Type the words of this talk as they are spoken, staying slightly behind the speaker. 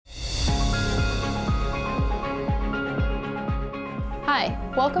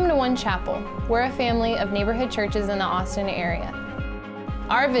Welcome to One Chapel. We're a family of neighborhood churches in the Austin area.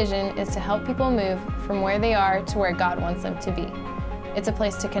 Our vision is to help people move from where they are to where God wants them to be. It's a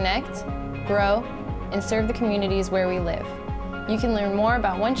place to connect, grow, and serve the communities where we live. You can learn more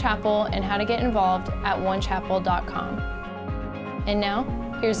about One Chapel and how to get involved at onechapel.com. And now,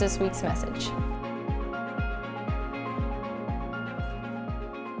 here's this week's message.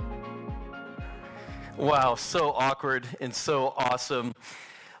 Wow, so awkward and so awesome.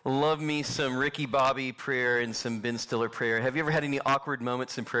 Love me some Ricky Bobby prayer and some Ben Stiller prayer. Have you ever had any awkward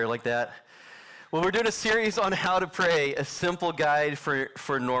moments in prayer like that? Well, we're doing a series on how to pray, a simple guide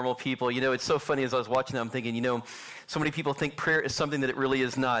for normal people. You know, it's so funny as I was watching that, I'm thinking, so many people think prayer is something that it really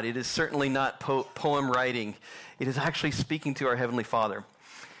is not. It is certainly not poem writing. It is actually speaking to our Heavenly Father.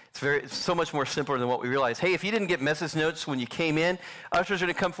 It's so much more simpler than what we realize. Hey, if you didn't get message notes when you came in, ushers are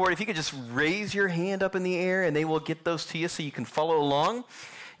going to come forward. If you could just raise your hand up in the air and they will get those to you so you can follow along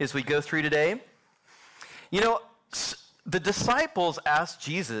as we go through today. You know, the disciples asked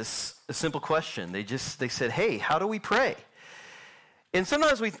Jesus a simple question. They said, hey, how do we pray? And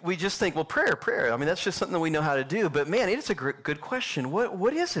sometimes we just think, well, prayer. I mean, that's just something that we know how to do. But man, it's a good question.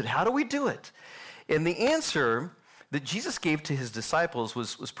 What is it? How do we do it? And the answer that Jesus gave to his disciples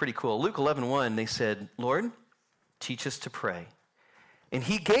was pretty cool. Luke 11:1, they said, Lord, teach us to pray. And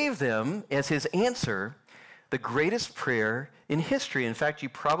he gave them, as his answer, the greatest prayer in history. In fact, you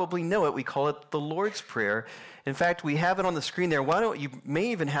probably know it. We call it the Lord's Prayer. In fact, we have it on the screen there. You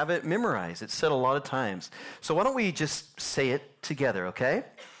may even have it memorized. It's said a lot of times. So why don't we just say it together, okay?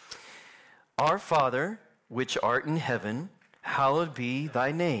 Our Father, which art in heaven, hallowed be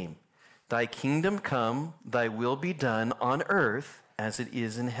thy name. Thy kingdom come, thy will be done on earth as it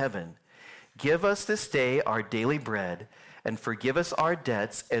is in heaven. Give us this day our daily bread, and forgive us our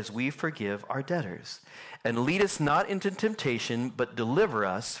debts as we forgive our debtors. And lead us not into temptation, but deliver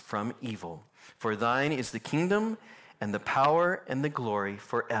us from evil. For thine is the kingdom, and the power, and the glory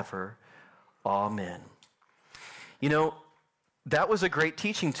forever. Amen. You know, that was a great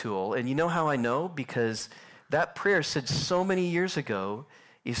teaching tool, and you know how I know? Because that prayer said so many years ago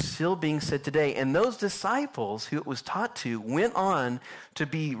is still being said today. And those disciples who it was taught to went on to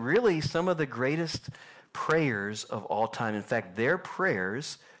be really some of the greatest prayers of all time. In fact, their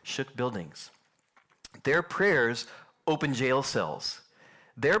prayers shook buildings. Their prayers opened jail cells.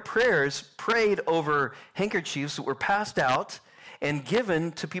 Their prayers prayed over handkerchiefs that were passed out and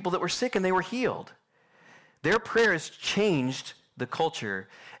given to people that were sick and they were healed. Their prayers changed the culture,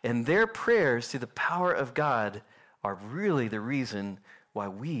 and their prayers through the power of God are really the reason why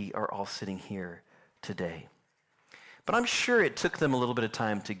we are all sitting here today. But I'm sure it took them a little bit of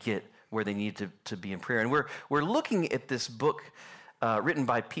time to get where they needed to be in prayer. And we're looking at this book written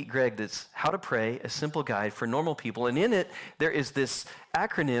by Pete Greig that's How to Pray, a Simple Guide for Normal People. And in it, there is this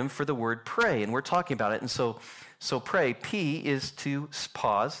acronym for the word pray, and we're talking about it. And so pray, P is to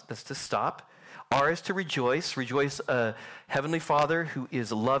pause, that's to stop. R is to rejoice. Rejoice, Heavenly Father who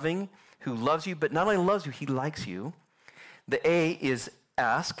is loving, who loves you, but not only loves you, he likes you. The A is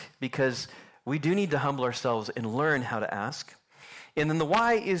ask, because we do need to humble ourselves and learn how to ask. And then the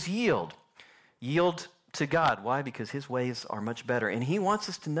Y is yield. Yield to God. Why? Because his ways are much better, and he wants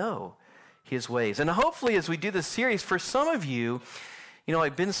us to know his ways. And hopefully as we do this series, for some of you,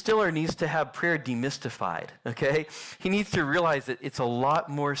 like Ben Stiller needs to have prayer demystified, okay? He needs to realize that it's a lot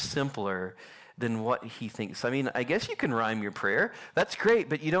more simpler than what he thinks. I mean, I guess you can rhyme your prayer. That's great,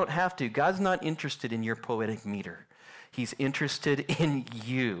 but you don't have to. God's not interested in your poetic meter. He's interested in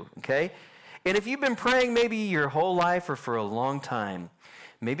you, okay? And if you've been praying maybe your whole life or for a long time,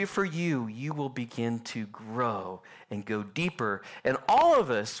 maybe for you will begin to grow and go deeper. And all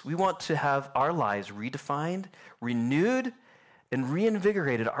of us, we want to have our lives redefined, renewed, and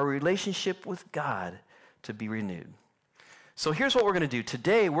reinvigorated, our relationship with God to be renewed. So here's what we're going to do.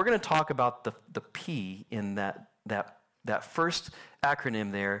 Today, we're going to talk about the P in that first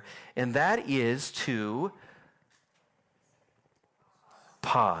acronym there, and that is to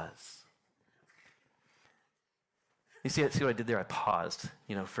pause. You see what I did there? I paused.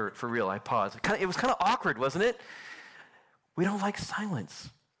 For real, I paused. It was kind of awkward, wasn't it? We don't like silence.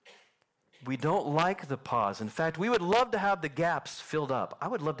 We don't like the pause. In fact, we would love to have the gaps filled up. I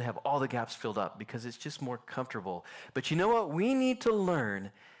would love to have all the gaps filled up because it's just more comfortable. But you know what? We need to learn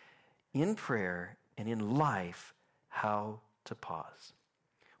in prayer and in life how to pause.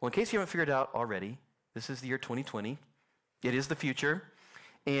 Well, in case you haven't figured it out already, this is the year 2020. It is the future.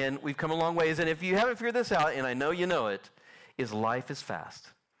 And we've come a long ways. And if you haven't figured this out, and I know you know it, is life is fast.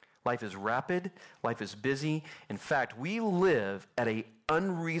 Life is rapid. Life is busy. In fact, we live at an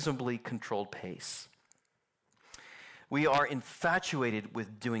unreasonably controlled pace. We are infatuated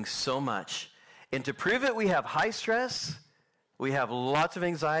with doing so much. And to prove it, we have high stress, we have lots of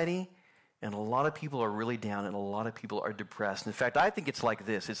anxiety, and a lot of people are really down, and a lot of people are depressed. In fact, I think it's like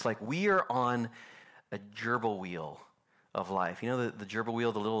this. It's like we are on a gerbil wheel of life. You know the gerbil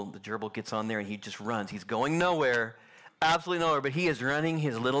wheel, the gerbil gets on there and he just runs. He's going nowhere, absolutely nowhere, but he is running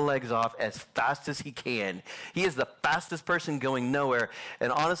his little legs off as fast as he can. He is the fastest person going nowhere. And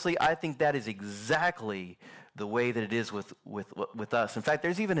honestly, I think that is exactly the way that it is with us. In fact,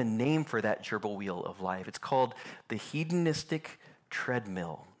 there's even a name for that gerbil wheel of life. It's called the hedonistic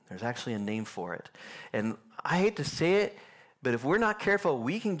treadmill. There's actually a name for it. And I hate to say it, but if we're not careful,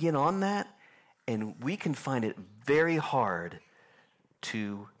 we can get on that and we can find it very hard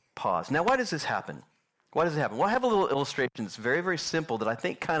to pause. Now, why does this happen? Why does it happen? Well, I have a little illustration that's very, very simple that I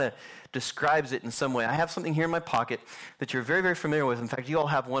think kind of describes it in some way. I have something here in my pocket that you're very, very familiar with. In fact, you all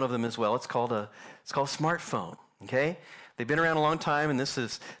have one of them as well. It's called a smartphone, okay? They've been around a long time, and this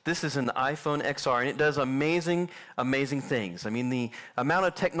is an iPhone XR, and it does amazing, amazing things. I mean, the amount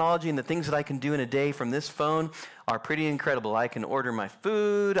of technology and the things that I can do in a day from this phone are pretty incredible. I can order my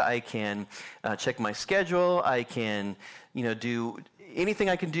food, I can check my schedule, I can, do anything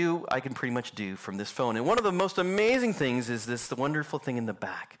I can do, I can pretty much do from this phone. And one of the most amazing things is the wonderful thing in the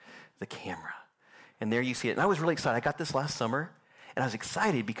back, the camera. And there you see it. And I was really excited. I got this last summer. And I was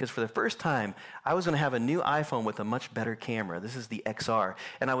excited because for the first time, I was going to have a new iPhone with a much better camera. This is the XR.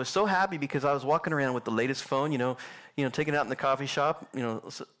 And I was so happy because I was walking around with the latest phone, taking it out in the coffee shop,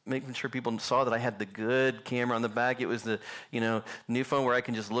 making sure people saw that I had the good camera on the back. It was the, new phone where I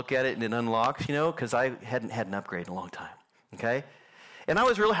can just look at it and it unlocks, because I hadn't had an upgrade in a long time, okay? And I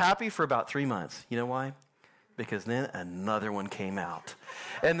was real happy for about 3 months. You know why? Because then another one came out.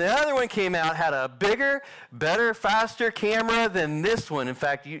 And the other one came out, had a bigger, better, faster camera than this one. In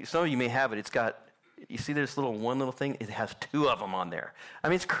fact, some of you may have it. It's got, you see this one little thing? It has 2 of them on there. I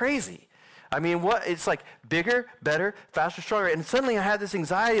mean, it's crazy. I mean, it's like bigger, better, faster, stronger. And suddenly I had this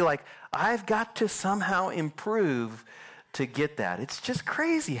anxiety like, I've got to somehow improve to get that. It's just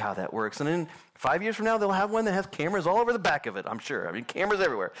crazy how that works. And then 5 years from now, they'll have one that has cameras all over the back of it, I'm sure. I mean, cameras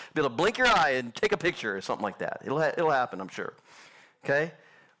everywhere. Be able to blink your eye and take a picture or something like that. It'll happen, I'm sure. Okay?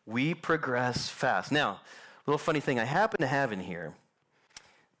 We progress fast. Now, a little funny thing I happen to have in here,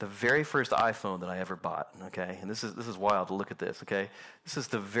 the very first iPhone that I ever bought, okay? And this is wild to look at this, okay? This is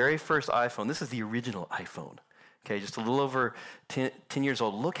the very first iPhone. This is the original iPhone, okay? Just a little over 10 years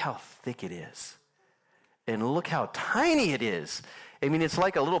old. Look how thick it is. And look how tiny it is. I mean, it's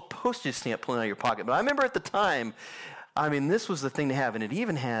like a little postage stamp pulling out of your pocket. But I remember at the time, this was the thing to have. And it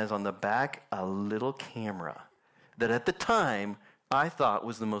even has on the back a little camera that at the time I thought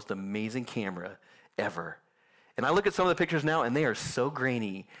was the most amazing camera ever. And I look at some of the pictures now, and they are so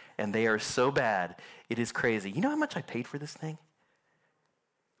grainy, and they are so bad. It is crazy. You know how much I paid for this thing?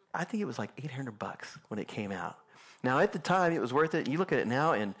 I think it was like $800 when it came out. Now, at the time, it was worth it. You look at it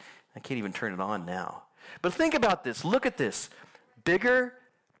now, and I can't even turn it on now. But think about this. Look at this. Bigger,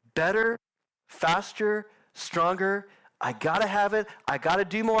 better, faster, stronger. I got to have it. I got to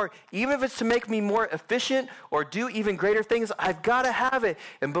do more. Even if it's to make me more efficient or do even greater things, I've got to have it.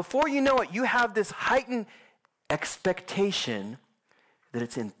 And before you know it, you have this heightened expectation that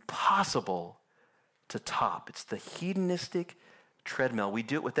it's impossible to top. It's the hedonistic treadmill. We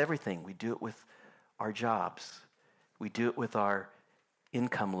do it with everything. We do it with our jobs. We do it with our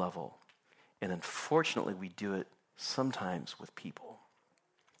income level. And unfortunately, we do it sometimes with people.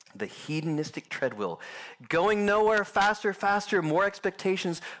 The hedonistic treadmill. Going nowhere, faster, more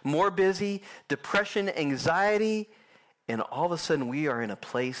expectations, more busy, depression, anxiety, and all of a sudden we are in a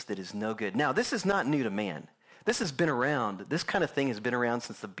place that is no good. Now, this is not new to man. This has been around. This kind of thing has been around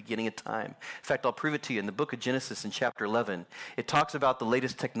since the beginning of time. In fact, I'll prove it to you. In the book of Genesis in chapter 11, it talks about the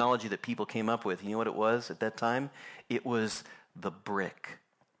latest technology that people came up with. You know what it was at that time? It was the brick.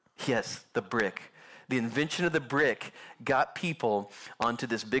 Yes, the brick. The invention of the brick got people onto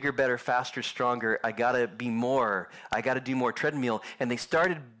this bigger, better, faster, stronger, I gotta be more, I gotta do more treadmill. And they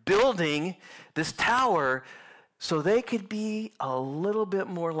started building this tower so they could be a little bit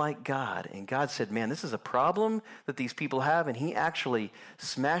more like God. And God said, man, this is a problem that these people have. And he actually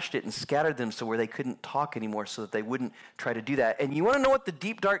smashed it and scattered them so where they couldn't talk anymore so that they wouldn't try to do that. And you want to know what the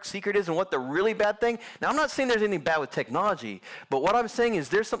deep, dark secret is and what the really bad thing? Now, I'm not saying there's anything bad with technology, but what I'm saying is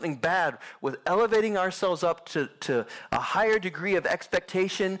there's something bad with elevating ourselves up to a higher degree of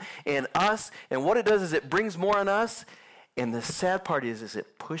expectation in us. And what it does is it brings more on us. And the sad part is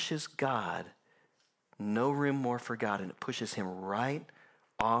it pushes God. No room more for God, and it pushes him right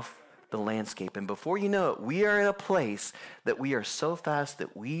off the landscape. And before you know it, we are in a place that we are so fast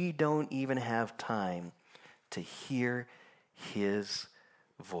that we don't even have time to hear his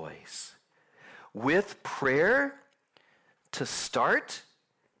voice. With prayer to start,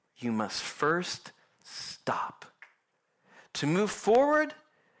 you must first stop. To move forward,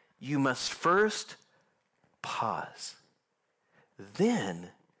 you must first pause. Then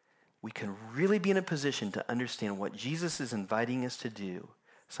we can really be in a position to understand what Jesus is inviting us to do,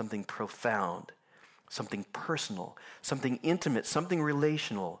 something profound, something personal, something intimate, something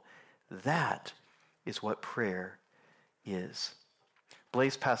relational. That is what prayer is.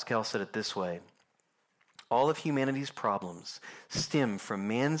 Blaise Pascal said it this way: all of humanity's problems stem from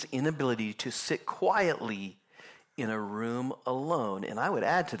man's inability to sit quietly in a room alone. And I would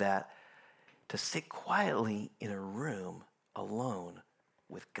add to that, to sit quietly in a room alone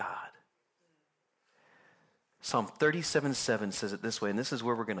with God. Psalm 37:7 says it this way, and this is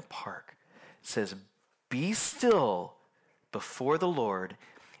where we're going to park. It says, be still before the Lord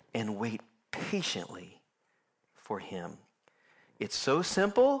and wait patiently for him. It's so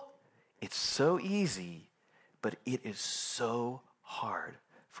simple, it's so easy, but it is so hard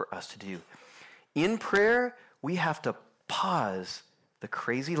for us to do. In prayer, we have to pause the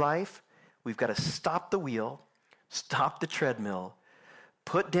crazy life. We've got to stop the wheel, stop the treadmill,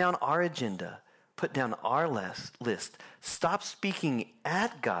 put down our agenda, put down our list, stop speaking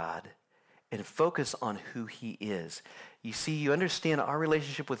at God, and focus on who he is. You see, you understand our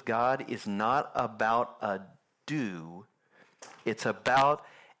relationship with God is not about a do, it's about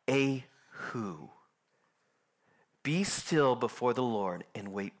a who. Be still before the Lord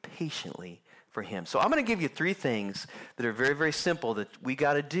and wait patiently for him. So I'm going to give you 3 things that are very, very simple that we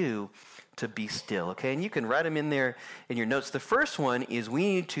got to do to be still, okay? And you can write them in there in your notes. The first one is we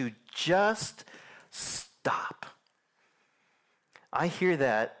need to just stop. I hear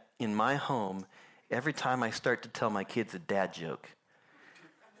that in my home every time I start to tell my kids a dad joke.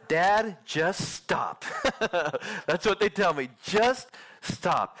 Dad, just stop. That's what they tell me. Just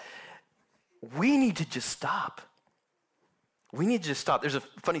stop. We need to just stop. We need to just stop. There's a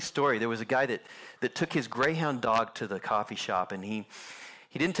funny story. There was a guy that took his greyhound dog to the coffee shop, and he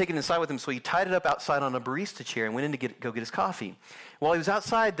didn't take it inside with him, so he tied it up outside on a barista chair and went in to go get his coffee. While he was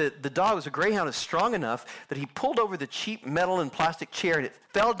outside, the dog, was a greyhound, is strong enough that he pulled over the cheap metal and plastic chair, and it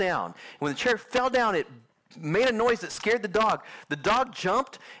fell down. And when the chair fell down, it made a noise that scared the dog. The dog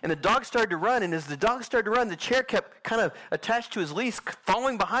jumped, and the dog started to run, and as the dog started to run, the chair kept kind of attached to his leash,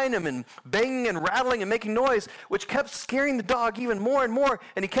 following behind him and banging and rattling and making noise, which kept scaring the dog even more and more,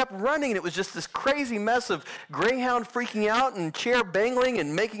 and he kept running, and it was just this crazy mess of greyhound freaking out and chair bangling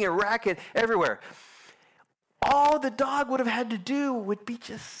and making a racket everywhere. All the dog would have had to do would be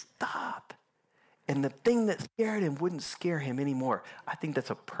just stop. And the thing that scared him wouldn't scare him anymore. I think that's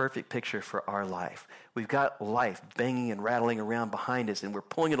a perfect picture for our life. We've got life banging and rattling around behind us, and we're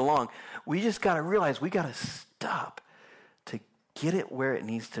pulling it along. We just got to realize we got to stop to get it where it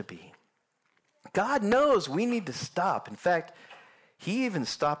needs to be. God knows we need to stop. In fact, he even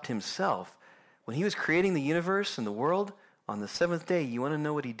stopped himself. When he was creating the universe and the world, on the 7th day, you want to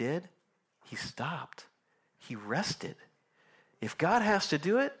know what he did? He stopped. He rested. If God has to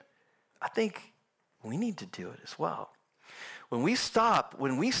do it, I think we need to do it as well. When we stop,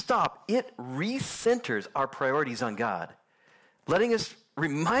 it recenters our priorities on God,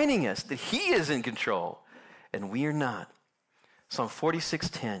 reminding us that he is in control and we are not. Psalm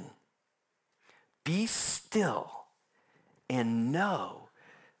 46:10. Be still and know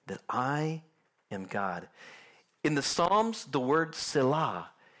that I am God. In the Psalms, the word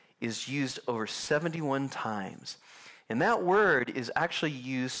Selah is used over 71 times. And that word is actually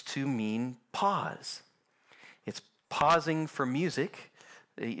used to mean pause. It's pausing for music,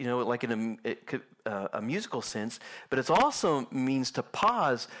 like in a musical sense, but it also means to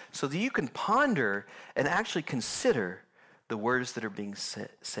pause so that you can ponder and actually consider the words that are being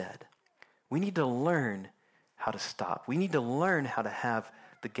said. We need to learn how to stop. We need to learn how to have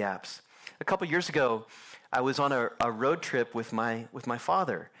the gaps. A couple years ago, I was on a road trip with my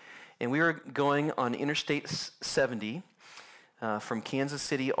father. And we were going on Interstate 70 from Kansas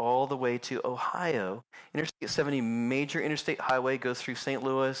City all the way to Ohio. Interstate 70, major interstate highway, goes through St.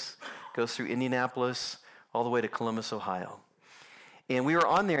 Louis, goes through Indianapolis, all the way to Columbus, Ohio. And we were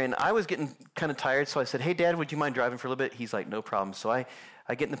on there, and I was getting kind of tired, so I said, hey, Dad, would you mind driving for a little bit? He's like, no problem. So I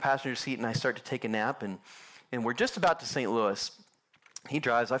get in the passenger seat, and I start to take a nap, and we're just about to St. Louis. He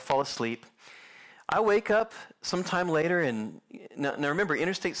drives, I fall asleep. I wake up sometime later, and now remember,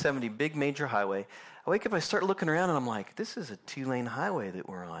 Interstate 70, big major highway. I wake up, I start looking around, and I'm like, this is a 2-lane highway that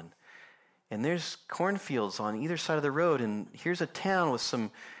we're on. And there's cornfields on either side of the road, and here's a town with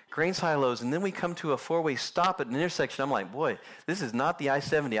some grain silos, and then we come to a four-way stop at an intersection. I'm like, boy, this is not the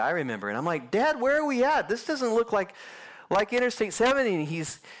I-70 I remember. And I'm like, Dad, where are we at? This doesn't look like Interstate 70. And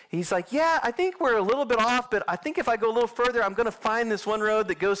he's like, yeah, I think we're a little bit off, but I think if I go a little further, I'm going to find this one road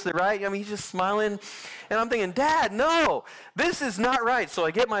that goes to the right. I mean, he's just smiling. And I'm thinking, Dad, no, this is not right. So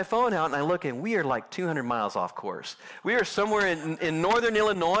I get my phone out and I look, and we are like 200 miles off course. We are somewhere in northern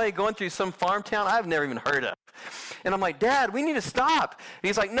Illinois going through some farm town I've never even heard of. And I'm like, Dad, we need to stop. And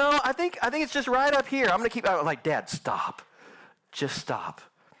he's like, no, I think it's just right up here. I'm going to keep, I'm like, Dad, stop. Just stop.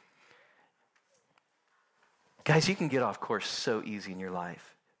 Guys, you can get off course so easy in your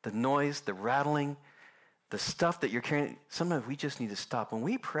life. The noise, the rattling, the stuff that you're carrying, sometimes we just need to stop. When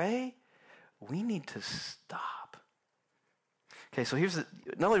we pray, we need to stop. Okay, so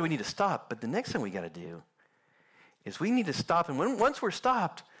not only do we need to stop, but the next thing we got to do is we need to stop. And once we're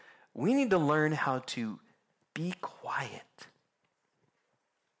stopped, we need to learn how to be quiet.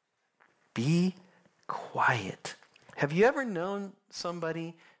 Be quiet. Have you ever known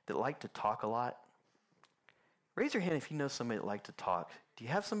somebody that liked to talk a lot? Raise your hand if you know somebody that liked to talk. Do you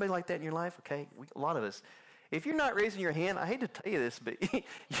have somebody like that in your life? Okay, a lot of us. If you're not raising your hand, I hate to tell you this, but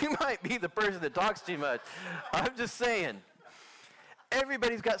you might be the person that talks too much. I'm just saying.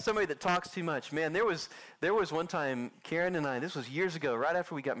 Everybody's got somebody that talks too much. Man, there was one time, Karen and I, this was years ago, right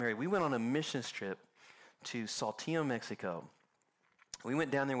after we got married, we went on a mission trip to Saltillo, Mexico. We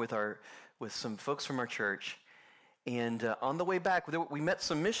went down there with some folks from our church, and on the way back, we met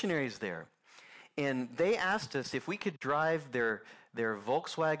some missionaries there. And they asked us if we could drive their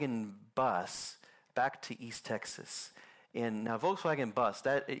Volkswagen bus back to East Texas. And now Volkswagen bus,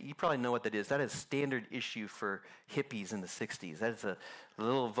 you probably know what that is. That is standard issue for hippies in the 60s. That is a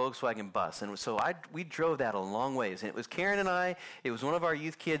little Volkswagen bus. And so we drove that a long ways. And it was Karen and I, it was one of our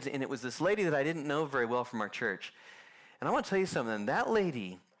youth kids, and it was this lady that I didn't know very well from our church. And I want to tell you something. That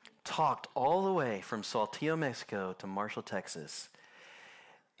lady talked all the way from Saltillo, Mexico to Marshall, Texas.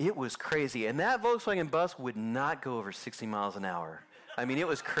 It was crazy. And that Volkswagen bus would not go over 60 miles an hour. I mean, it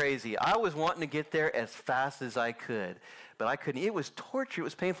was crazy. I was wanting to get there as fast as I could, but I couldn't. It was torture. It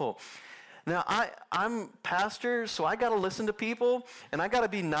was painful. Now, I'm pastor, so I got to listen to people, and I got to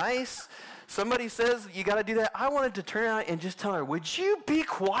be nice. Somebody says you got to do that. I wanted to turn out and just tell her, would you be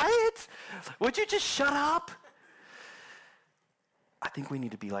quiet? Would you just shut up? I think we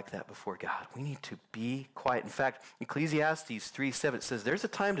need to be like that before God. We need to be quiet. In fact, Ecclesiastes 3:7 says there's a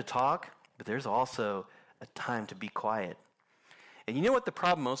time to talk, but there's also a time to be quiet. And you know what the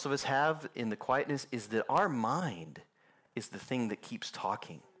problem most of us have in the quietness is that our mind is the thing that keeps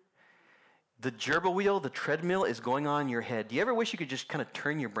talking. The gerbil wheel, the treadmill is going on in your head. Do you ever wish you could just kind of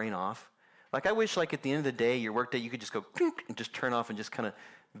turn your brain off? Like I wish like at the end of the day, your work day, you could just go and just turn off and just kind of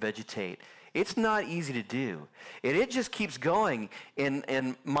vegetate. It's not easy to do. And it just keeps going.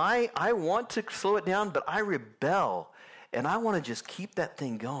 And I want to slow it down, but I rebel. And I want to just keep that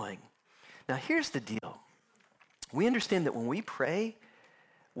thing going. Now here's the deal. We understand that when we pray,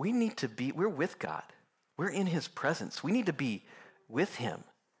 we're with God. We're in his presence. We need to be with him.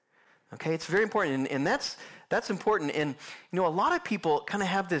 Okay, it's very important. And that's important. And, a lot of people kind of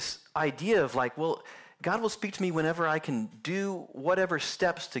have this idea of like, well, God will speak to me whenever I can do whatever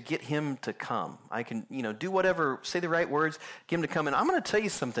steps to get him to come. I can, do whatever, say the right words, get him to come. And I'm going to tell you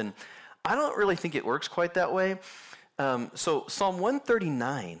something. I don't really think it works quite that way. So Psalm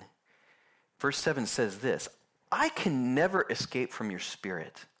 139, verse 7 says this, I can never escape from your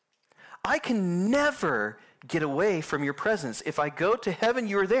spirit. I can never get away from your presence. If I go to heaven,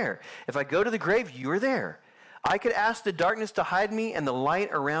 you are there. If I go to the grave, you are there. I could ask the darkness to hide me and the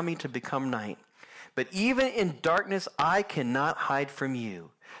light around me to become night. But even in darkness, I cannot hide from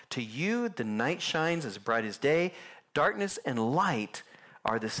you. To you, the night shines as bright as day. Darkness and light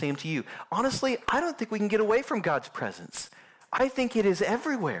are the same to you. Honestly, I don't think we can get away from God's presence. I think it is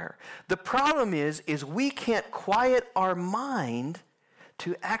everywhere. The problem is we can't quiet our mind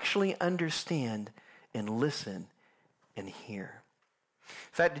to actually understand and listen and hear.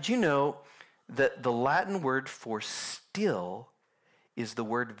 In fact, did you know that the Latin word for still is the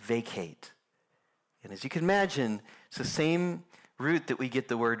word vacate? And as you can imagine, it's the same root that we get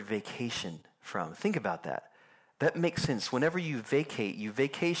the word vacation from. Think about that. That makes sense. Whenever you vacate, you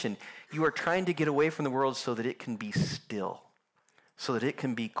vacation, you are trying to get away from the world so that it can be still, so that it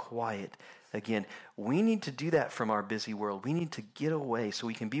can be quiet. Again, we need to do that from our busy world. We need to get away so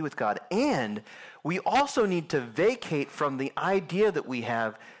we can be with God. And we also need to vacate from the idea that we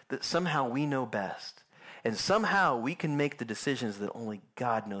have that somehow we know best. And somehow we can make the decisions that only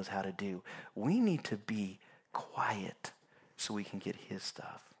God knows how to do. We need to be quiet so we can get his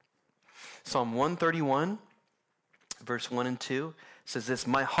stuff. Psalm 131, verse 1 and 2 says this,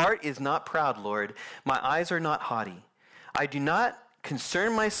 "My heart is not proud, Lord. My eyes are not haughty. I do not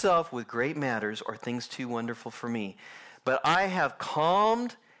concern myself with great matters or things too wonderful for me, but I have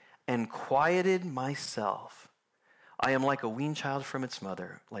calmed and quieted myself. I am like a weaned child from its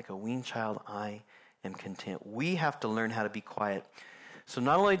mother. Like a weaned child, I am content." We have to learn how to be quiet. So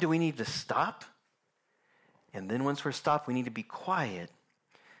not only do we need to stop, and then once we're stopped, we need to be quiet,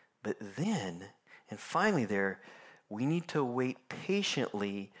 but then, and finally we need to wait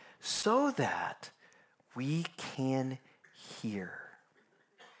patiently so that we can hear.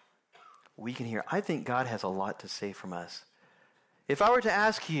 We can hear. I think God has a lot to say from us. If I were to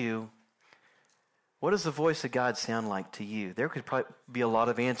ask you, what does the voice of God sound like to you? There could probably be a lot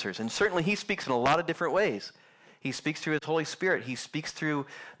of answers. And certainly he speaks in a lot of different ways. He speaks through his Holy Spirit. He speaks through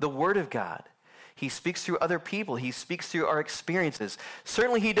the Word of God. He speaks through other people. He speaks through our experiences.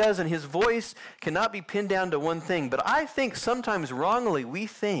 Certainly he does, and his voice cannot be pinned down to one thing. But I think sometimes wrongly we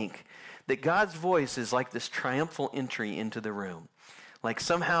think that God's voice is like this triumphal entry into the room. Like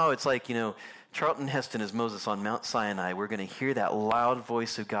somehow it's like, Charlton Heston as Moses on Mount Sinai. We're going to hear that loud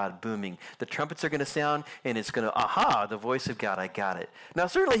voice of God booming. The trumpets are going to sound, and it's going to, the voice of God, I got it. Now,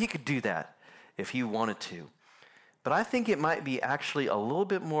 certainly he could do that if he wanted to. But I think it might be actually a little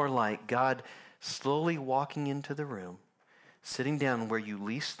bit more like God slowly walking into the room, sitting down where you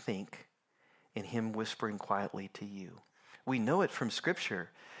least think, and him whispering quietly to you. We know it from Scripture.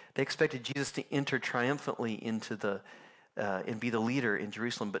 They expected Jesus to enter triumphantly into and be the leader in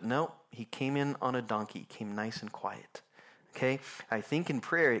Jerusalem. But no, he came in on a donkey, came nice and quiet. Okay? I think in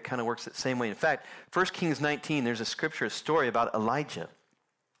prayer it kind of works the same way. In fact, 1 Kings 19, there's a story about Elijah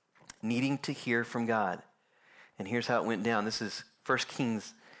needing to hear from God. And here's how it went down. This is 1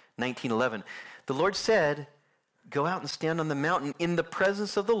 Kings 19:11. The Lord said, "Go out and stand on the mountain in the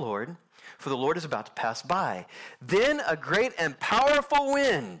presence of the Lord, for the Lord is about to pass by." Then a great and powerful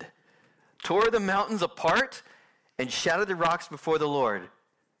wind tore the mountains apart and shattered the rocks before the Lord.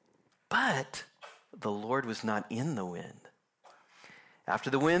 But the Lord was not in the wind. After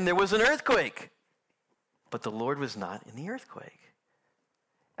the wind, there was an earthquake, but the Lord was not in the earthquake.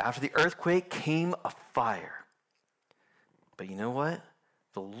 After the earthquake came a fire. But you know what?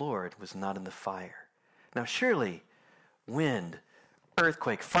 The Lord was not in the fire. Now surely, wind,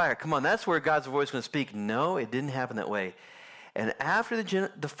 earthquake, fire, come on, that's where God's voice is going to speak. No, it didn't happen that way. And after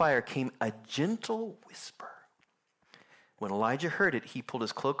the fire came a gentle whisper. When Elijah heard it, he pulled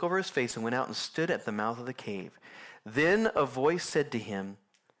his cloak over his face and went out and stood at the mouth of the cave. Then a voice said to him,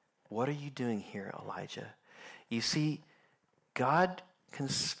 "What are you doing here, Elijah?" You see, God can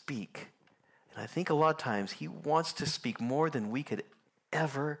speak. And I think a lot of times he wants to speak more than we could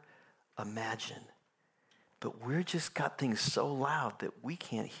ever imagine. But we're just got things so loud that we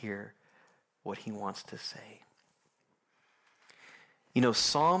can't hear what he wants to say.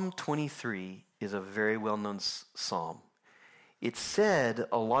 Psalm 23 is a very well-known psalm. It's said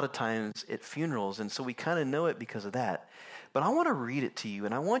a lot of times at funerals, and so we kind of know it because of that. But I want to read it to you,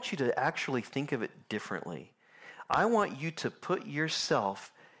 and I want you to actually think of it differently. I want you to put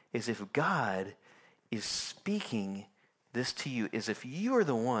yourself as if God is speaking this to you, as if you are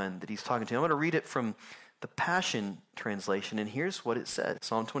the one that he's talking to. I'm going to read it from the Passion Translation, and here's what it says,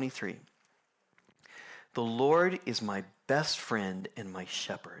 Psalm 23. "The Lord is my best friend and my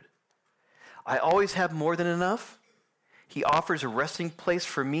shepherd. I always have more than enough. He offers a resting place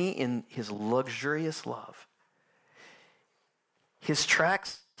for me in his luxurious love. His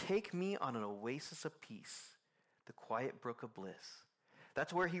tracks take me on an oasis of peace, the quiet brook of bliss.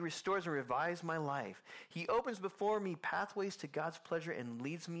 That's where he restores and revives my life. He opens before me pathways to God's pleasure and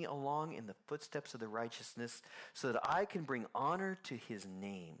leads me along in the footsteps of the righteousness so that I can bring honor to his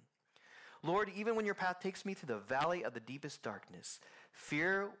name. Lord, even when your path takes me through the valley of the deepest darkness,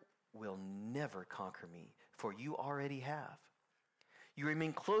 fear will never conquer me, for you already have. You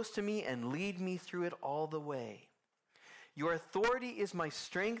remain close to me and lead me through it all the way. Your authority is my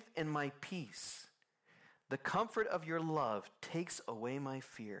strength and my peace. The comfort of your love takes away my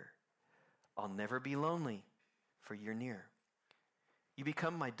fear. I'll never be lonely, for you're near. You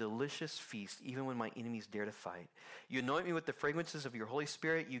become my delicious feast, even when my enemies dare to fight. You anoint me with the fragrances of your Holy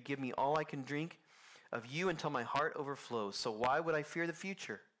Spirit. You give me all I can drink of you until my heart overflows. So why would I fear the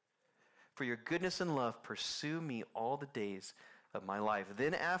future? For your goodness and love pursue me all the days of my life.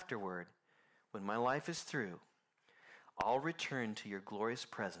 Then afterward, when my life is through, I'll return to your glorious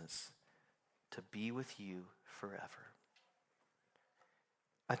presence to be with you forever.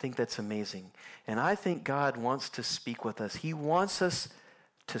 I think that's amazing. And I think God wants to speak with us. He wants us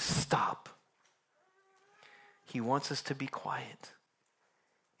to stop. He wants us to be quiet.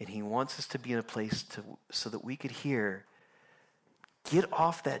 And he wants us to be in a place so that we could hear Get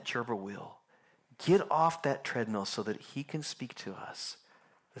off that gerbil wheel. Get off that treadmill so that he can speak to us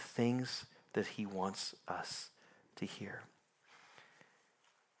the things that he wants us to hear.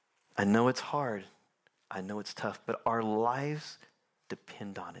 I know it's hard. I know it's tough, but our lives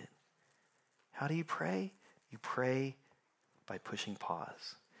depend on it. How do you pray? You pray by pushing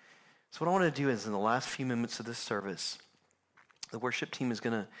pause. So what I want to do is in the last few minutes of this service, the worship team is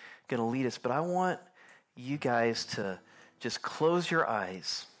going to lead us, but I want you guys to just close your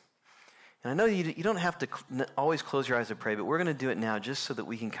eyes. And I know you don't have to always close your eyes to pray, but we're going to do it now just so that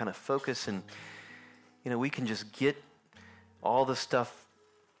we can kind of focus and, we can just get all the stuff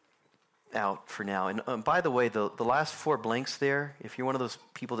out for now. And by the way, the last 4 blanks there, if you're one of those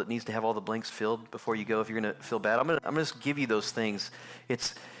people that needs to have all the blanks filled before you go, if you're going to feel bad, I'm going to just give you those things.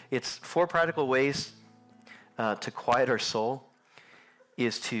 It's 4 practical ways to quiet our soul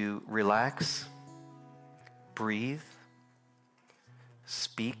is to relax, breathe,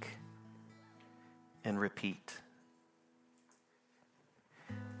 speak, and repeat.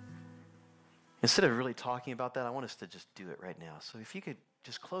 Instead of really talking about that, I want us to just do it right now. So if you could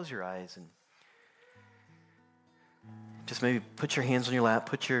just close your eyes and just maybe put your hands on your lap,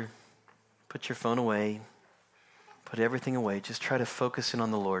 put your phone away, put everything away. Just try to focus in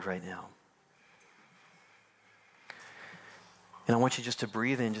on the Lord right now. And I want you just to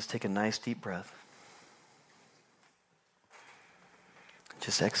breathe in, just take a nice deep breath.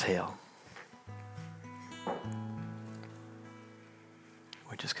 Just exhale.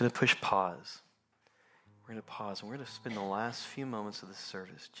 We're just going to push pause. We're going to pause and we're going to spend the last few moments of this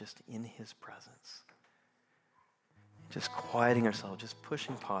service just in his presence. Just quieting ourselves, just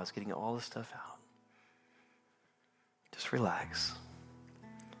pushing pause, getting all the stuff out. Just relax.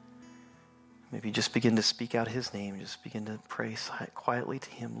 Maybe just begin to speak out his name. Just begin to pray quietly to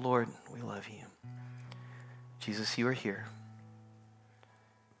him. Lord, we love you. Jesus, you are here.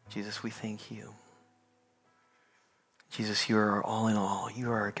 Jesus, we thank you. Jesus, you are our all in all.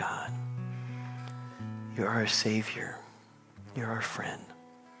 You are our God. You are our Savior. You are our friend.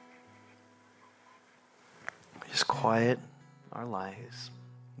 Just quiet our lives,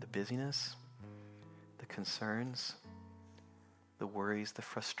 the busyness, the concerns, the worries, the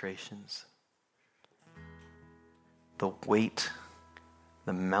frustrations, the weight,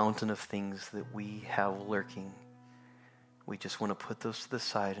 the mountain of things that we have lurking. We just want to put those to the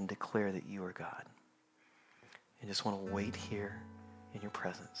side and declare that you are God. And just want to wait here in your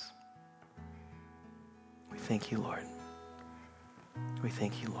presence. We thank you, Lord. We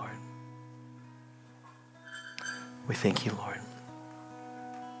thank you, Lord. We thank you, Lord.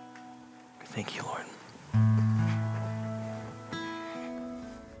 We thank you, Lord.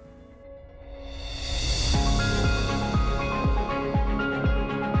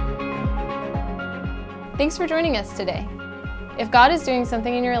 Thanks for joining us today. If God is doing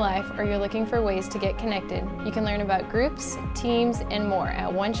something in your life or you're looking for ways to get connected, you can learn about groups, teams, and more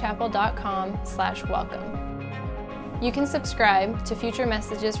at onechapel.com/welcome. You can subscribe to future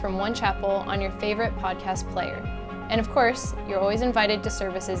messages from One Chapel on your favorite podcast player. And of course, you're always invited to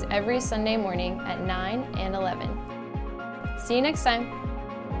services every Sunday morning at 9 and 11. See you next time.